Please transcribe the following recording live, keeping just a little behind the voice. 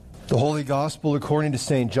The Holy Gospel according to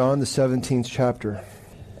St. John, the 17th chapter.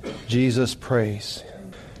 Jesus prays,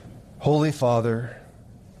 Holy Father,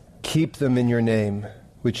 keep them in your name,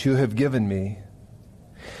 which you have given me,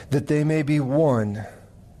 that they may be one,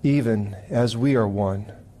 even as we are one.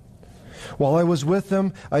 While I was with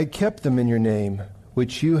them, I kept them in your name,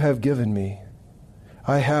 which you have given me.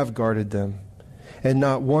 I have guarded them, and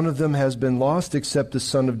not one of them has been lost except the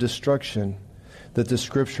son of destruction, that the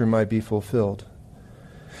scripture might be fulfilled.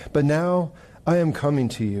 But now I am coming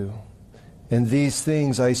to you, and these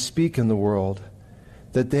things I speak in the world,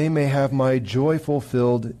 that they may have my joy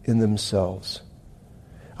fulfilled in themselves.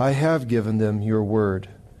 I have given them your word,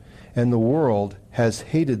 and the world has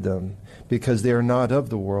hated them, because they are not of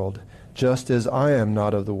the world, just as I am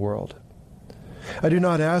not of the world. I do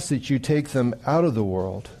not ask that you take them out of the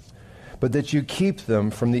world, but that you keep them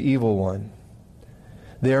from the evil one.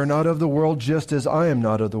 They are not of the world, just as I am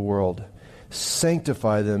not of the world.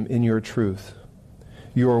 Sanctify them in your truth.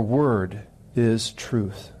 Your word is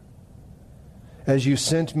truth. As you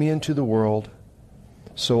sent me into the world,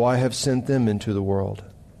 so I have sent them into the world.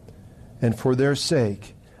 And for their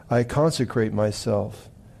sake I consecrate myself,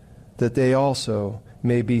 that they also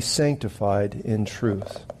may be sanctified in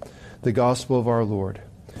truth. The Gospel of our Lord.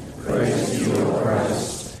 Praise to you, O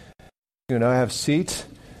Christ. And I have seat,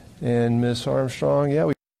 and Miss Armstrong,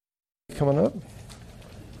 we coming up.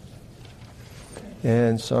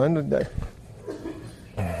 And son,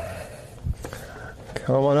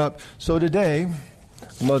 come on up. So today,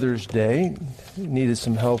 Mother's Day, needed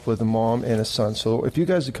some help with a mom and a son. So if you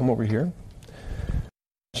guys would come over here,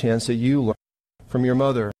 chance that you learn from your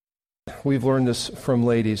mother. We've learned this from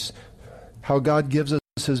ladies, how God gives us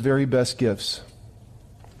his very best gifts,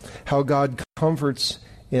 how God comforts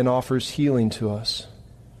and offers healing to us,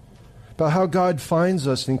 about how God finds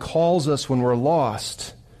us and calls us when we're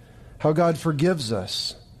lost, how God forgives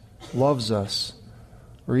us, loves us,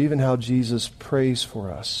 or even how Jesus prays for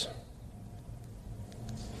us.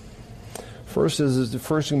 First is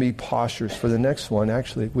going to be postures. For the next one,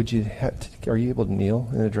 actually, are you able to kneel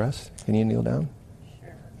in a dress? Can you kneel down?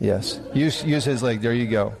 Sure. Yes. Use his leg. There you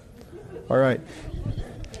go. All right.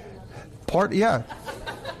 I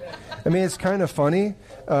mean, it's kind of funny.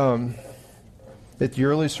 At the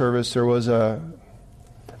early service, there was a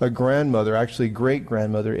grandmother, actually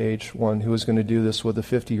great-grandmother, age one, who was going to do this with a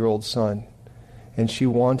 50-year-old son. And she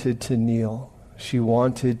wanted to kneel.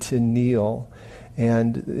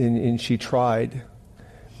 And she tried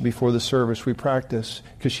before the service. We practiced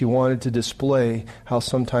because she wanted to display how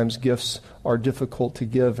sometimes gifts are difficult to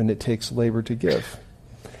give and it takes labor to give.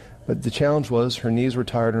 But the challenge was her knees were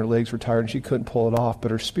tired and her legs were tired and she couldn't pull it off, but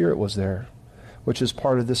her spirit was there, which is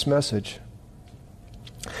part of this message.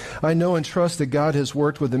 I know and trust that God has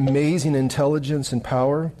worked with amazing intelligence and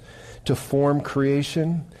power to form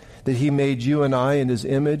creation, that he made you and I in his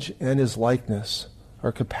image and his likeness.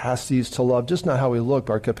 Our capacities to love, just not how we look,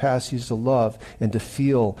 but our capacities to love and to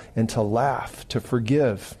feel and to laugh, to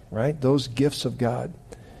forgive, right? Those gifts of God.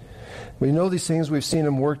 We know these things. We've seen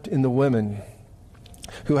them worked in the women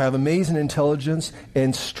who have amazing intelligence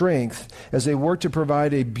and strength as they work to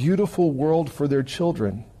provide a beautiful world for their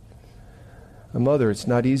children. A mother, it's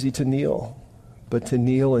not easy to kneel, but to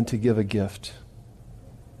kneel and to give a gift.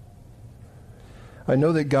 I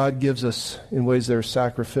know that God gives us in ways that are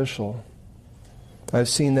sacrificial. I've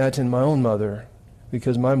seen that in my own mother,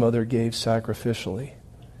 because my mother gave sacrificially.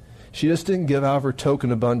 She just didn't give out of her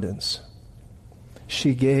token abundance.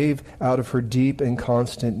 She gave out of her deep and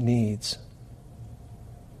constant needs.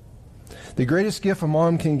 The greatest gift a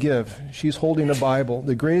mom can give, she's holding a Bible,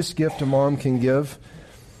 the greatest gift a mom can give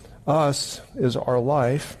us is our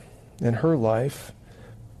life and her life,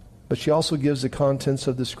 but she also gives the contents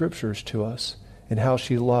of the scriptures to us and how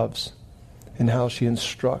she loves and how she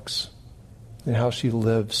instructs and how she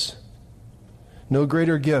lives. No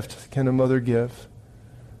greater gift can a mother give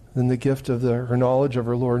than the gift of her knowledge of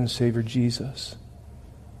her Lord and Savior Jesus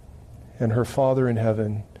and her Father in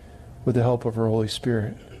heaven with the help of her Holy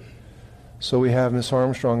Spirit. So we have Miss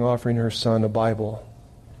Armstrong offering her son a Bible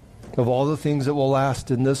of all the things that will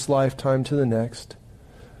last in this lifetime to the next.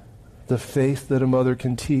 The faith that a mother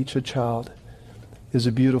can teach a child is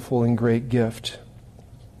a beautiful and great gift.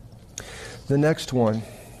 The next one,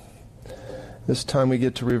 this time we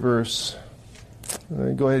get to reverse.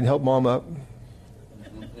 Go ahead and help Mom up.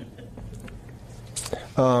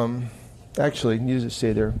 Actually, you just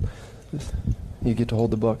stay there. You get to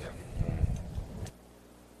hold the book.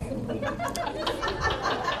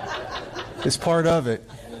 It's part of it.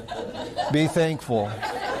 Be thankful.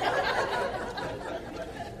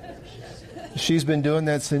 She's been doing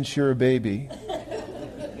that since you're a baby.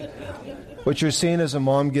 What you're seeing is a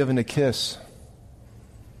mom giving a kiss.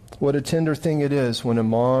 What a tender thing it is when a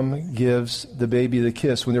mom gives the baby the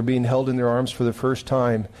kiss, when they're being held in their arms for the first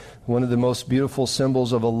time. One of the most beautiful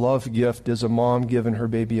symbols of a love gift is a mom giving her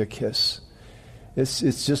baby a kiss. It's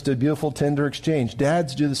just a beautiful, tender exchange.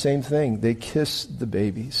 Dads do the same thing. They kiss the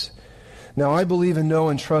babies. Now, I believe and know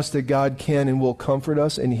and trust that God can and will comfort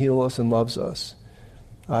us and heal us and loves us.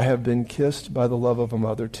 I have been kissed by the love of a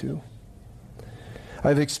mother too.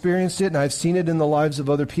 I've experienced it and I've seen it in the lives of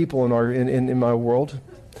other people in my world.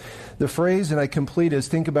 The phrase, and I complete, is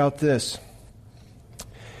think about this.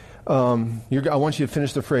 I want you to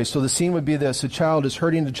finish the phrase. So the scene would be this. A child is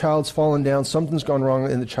hurting, the child's fallen down, something's gone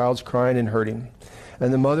wrong, and the child's crying and hurting.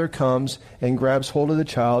 And the mother comes and grabs hold of the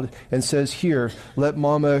child and says, here, let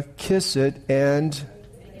mama kiss it and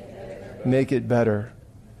make it better.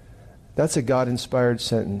 That's a God-inspired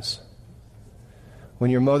sentence. When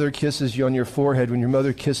your mother kisses you on your forehead, when your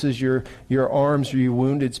mother kisses your arms or your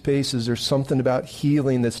wounded spaces, there's something about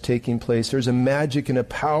healing that's taking place. There's a magic and a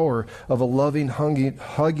power of a loving,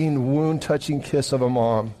 hugging, wound-touching kiss of a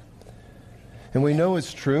mom. And we know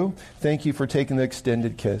it's true. Thank you for taking the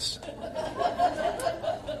extended kiss.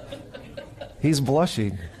 He's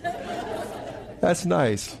blushing. That's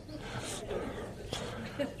nice.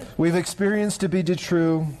 We've experienced it to be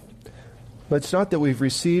true. But it's not that we've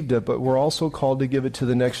received it, but we're also called to give it to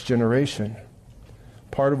the next generation.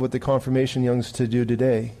 Part of what the confirmation youngs to do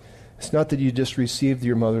today. It's not that you just received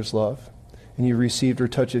your mother's love and you received her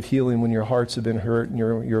touch of healing when your hearts have been hurt and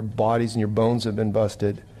your bodies and your bones have been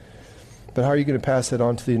busted. But how are you going to pass that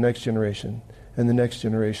on to the next generation and the next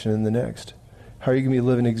generation and the next? How are you going to be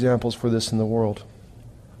living examples for this in the world?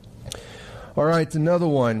 All right, another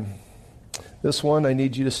one. This one, I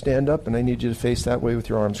need you to stand up and I need you to face that way with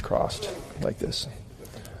your arms crossed. Like this.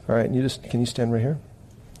 All right, can you stand right here?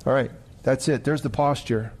 All right, that's it. There's the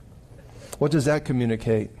posture. What does that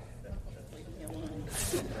communicate?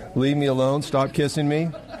 Leave me alone. Stop kissing me.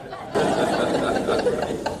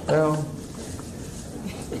 Well,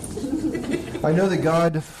 I know that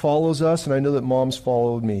God follows us, and I know that moms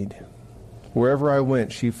followed me. Wherever I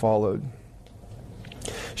went, she followed.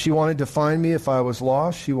 She wanted to find me if I was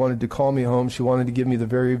lost. She wanted to call me home. She wanted to give me the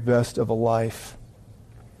very best of a life.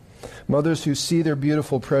 Mothers who see their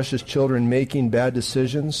beautiful, precious children making bad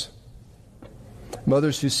decisions.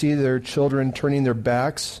 Mothers who see their children turning their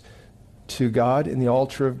backs to God and the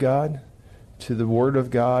altar of God, to the Word of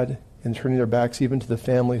God, and turning their backs even to the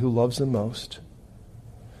family who loves them most.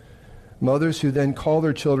 Mothers who then call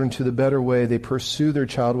their children to the better way. They pursue their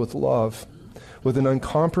child with love. With an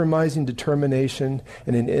uncompromising determination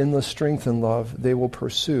and an endless strength in love, they will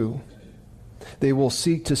pursue. They will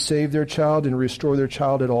seek to save their child and restore their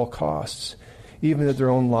child at all costs, even at their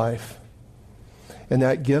own life. And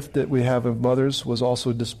that gift that we have of mothers was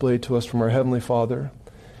also displayed to us from our Heavenly Father,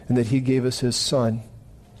 and that He gave us His Son,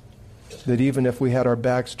 that even if we had our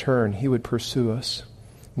backs turned, He would pursue us.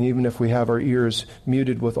 And even if we have our ears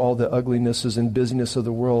muted with all the uglinesses and busyness of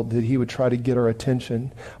the world, that He would try to get our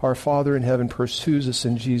attention. Our Father in heaven pursues us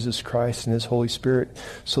in Jesus Christ and His Holy Spirit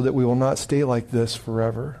so that we will not stay like this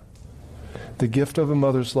forever. The gift of a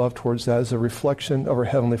mother's love towards that is a reflection of our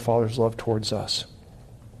Heavenly Father's love towards us.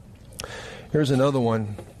 Here's another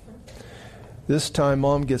one. This time,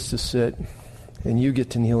 Mom gets to sit, and you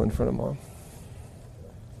get to kneel in front of Mom.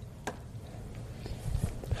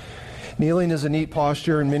 Kneeling is a neat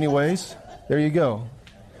posture in many ways. There you go.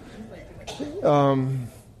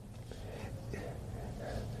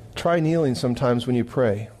 Try kneeling sometimes when you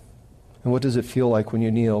pray. And what does it feel like when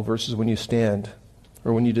you kneel versus when you stand?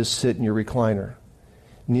 Or when you just sit in your recliner.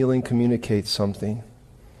 Kneeling communicates something.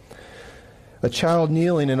 A child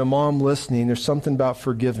kneeling and a mom listening, there's something about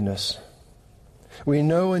forgiveness. We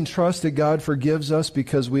know and trust that God forgives us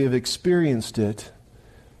because we have experienced it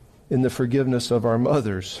in the forgiveness of our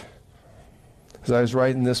mothers. As I was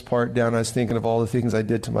writing this part down, I was thinking of all the things I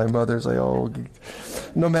did to my mothers.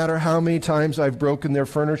 No matter how many times I've broken their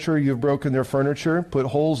furniture, you've broken their furniture, put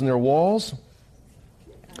holes in their walls,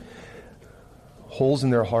 holes in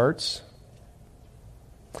their hearts.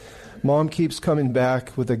 Mom keeps coming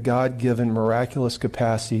back with a God-given miraculous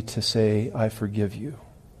capacity to say, I forgive you.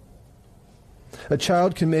 A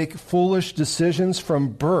child can make foolish decisions from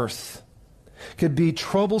birth. Could be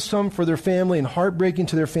troublesome for their family and heartbreaking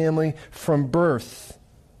to their family from birth.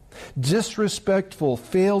 Disrespectful,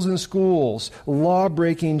 fails in schools,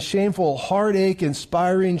 law-breaking, shameful,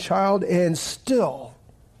 heartache-inspiring child, and still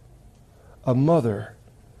a mother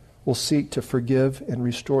will seek to forgive and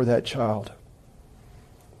restore that child.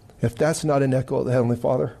 If that's not an echo of the Heavenly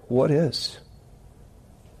Father, what is?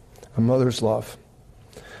 A mother's love.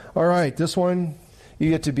 All right, this one, You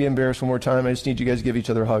get to be embarrassed one more time. I just need you guys to give each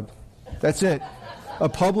other a hug. That's it. A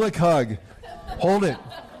public hug. Hold it.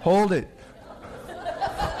 Hold it.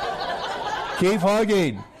 Keep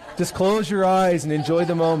hugging. Just close your eyes and enjoy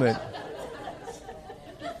the moment.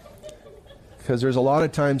 Because there's a lot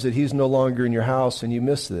of times that he's no longer in your house and you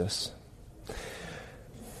miss this.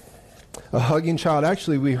 A hugging child,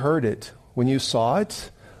 actually we heard it. When you saw it,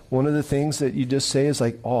 one of the things that you just say is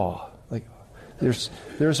like, awe. Like, there's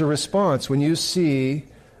a response. When you see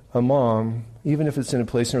a mom, even if it's in a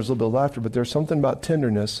place and there's a little bit of laughter, but there's something about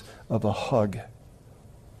tenderness of a hug.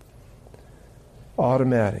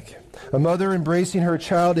 Automatic. A mother embracing her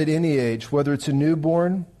child at any age, whether it's a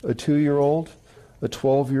newborn, a 2-year-old, a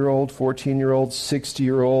 12-year-old, 14-year-old,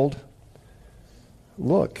 60-year-old.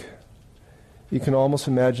 Look, you can almost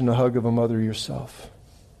imagine a hug of a mother yourself.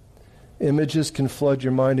 Images can flood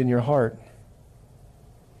your mind and your heart.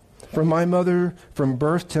 From my mother, from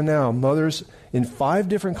birth to now, mothers in 5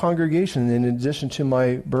 different congregations, in addition to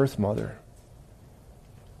my birth mother,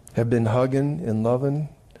 have been hugging and loving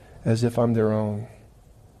as if I'm their own.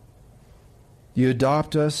 You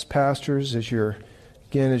adopt us, pastors, as your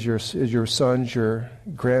sons, your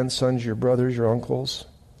grandsons, your brothers, your uncles.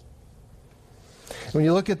 When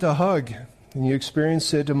you look at the hug and you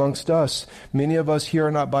experience it amongst us, many of us here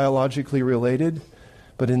are not biologically related,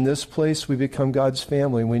 but in this place we become God's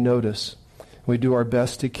family and we notice. We do our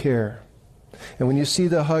best to care. And when you see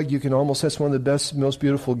the hug, you can almost, that's one of the best, most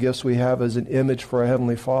beautiful gifts we have as an image for our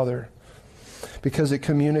Heavenly Father. Because it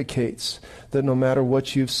communicates that no matter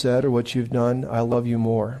what you've said or what you've done, I love you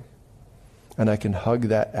more. And I can hug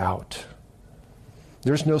that out.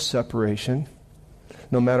 There's no separation.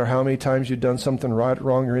 No matter how many times you've done something right,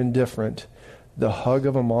 wrong, or indifferent, the hug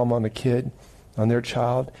of a mom on a kid, on their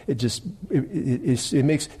child, it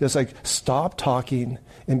makes, it's like, stop talking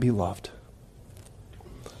and be loved.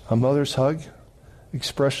 A mother's hug,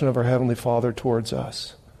 expression of our Heavenly Father towards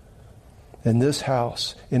us. In this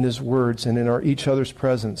house, in His words, and in our each other's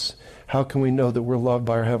presence, how can we know that we're loved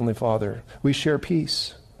by our Heavenly Father? We share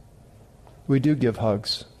peace. We do give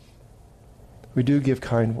hugs. We do give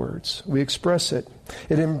kind words. We express it.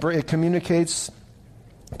 It communicates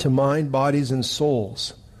to mind, bodies, and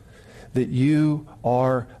souls that you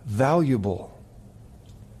are valuable,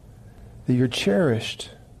 that you're cherished,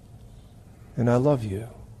 and I love you.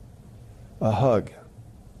 A hug.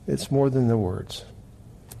 It's more than the words.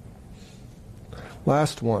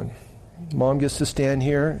 Last one. Mom gets to stand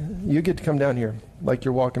here. You get to come down here like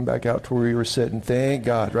you're walking back out to where you were sitting. Thank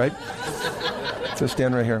God, right? So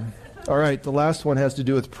stand right here. All right, the last one has to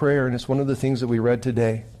do with prayer, and it's one of the things that we read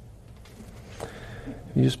today.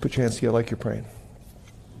 You just put your hands together like you're praying.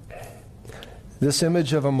 This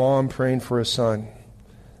image of a mom praying for a son.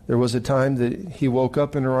 There was a time that he woke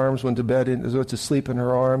up in her arms, went to bed, went to sleep in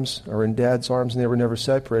her arms, or in Dad's arms, and they were never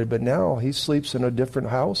separated. But now he sleeps in a different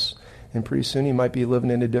house, and pretty soon he might be living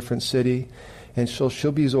in a different city, and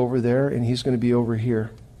she'll be over there, and he's going to be over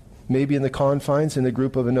here. Maybe in the confines, in the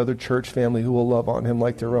group of another church family who will love on him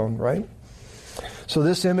like their own, right? So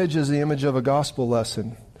this image is the image of a gospel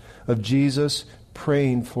lesson of Jesus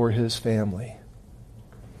praying for his family.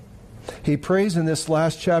 He prays in this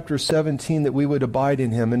last chapter 17 that we would abide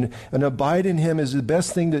in him. And an abide in him is the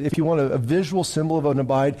best thing that, if you want a visual symbol of an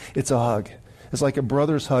abide, it's a hug. It's like a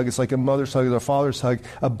brother's hug. It's like a mother's hug or a father's hug.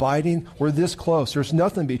 Abiding, we're this close. There's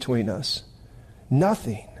nothing between us.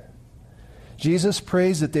 Nothing. Jesus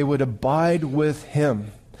prays that they would abide with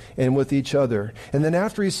him and with each other. And then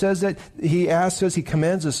after he says that, he asks us, he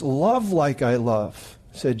commands us, love like I love,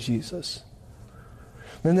 said Jesus.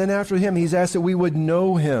 And then after him, he's asked that we would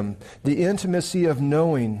know him, the intimacy of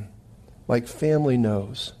knowing like family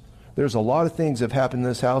knows. There's a lot of things that have happened in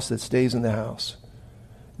this house that stays in the house.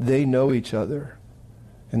 They know each other,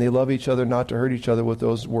 and they love each other not to hurt each other with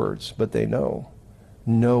those words, but they know.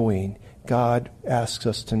 Knowing. God asks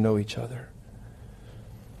us to know each other.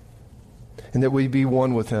 And that we be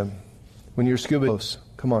one with him. When you're scuba close,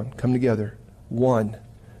 come on, come together. One,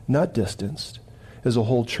 not distanced, as a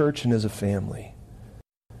whole church and as a family.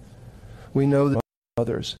 We know that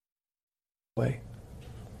others way.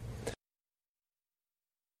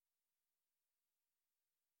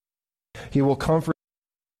 He will comfort.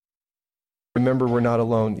 Remember, we're not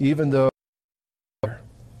alone, even though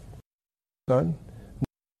Son,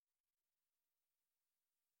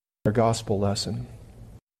 our gospel lesson.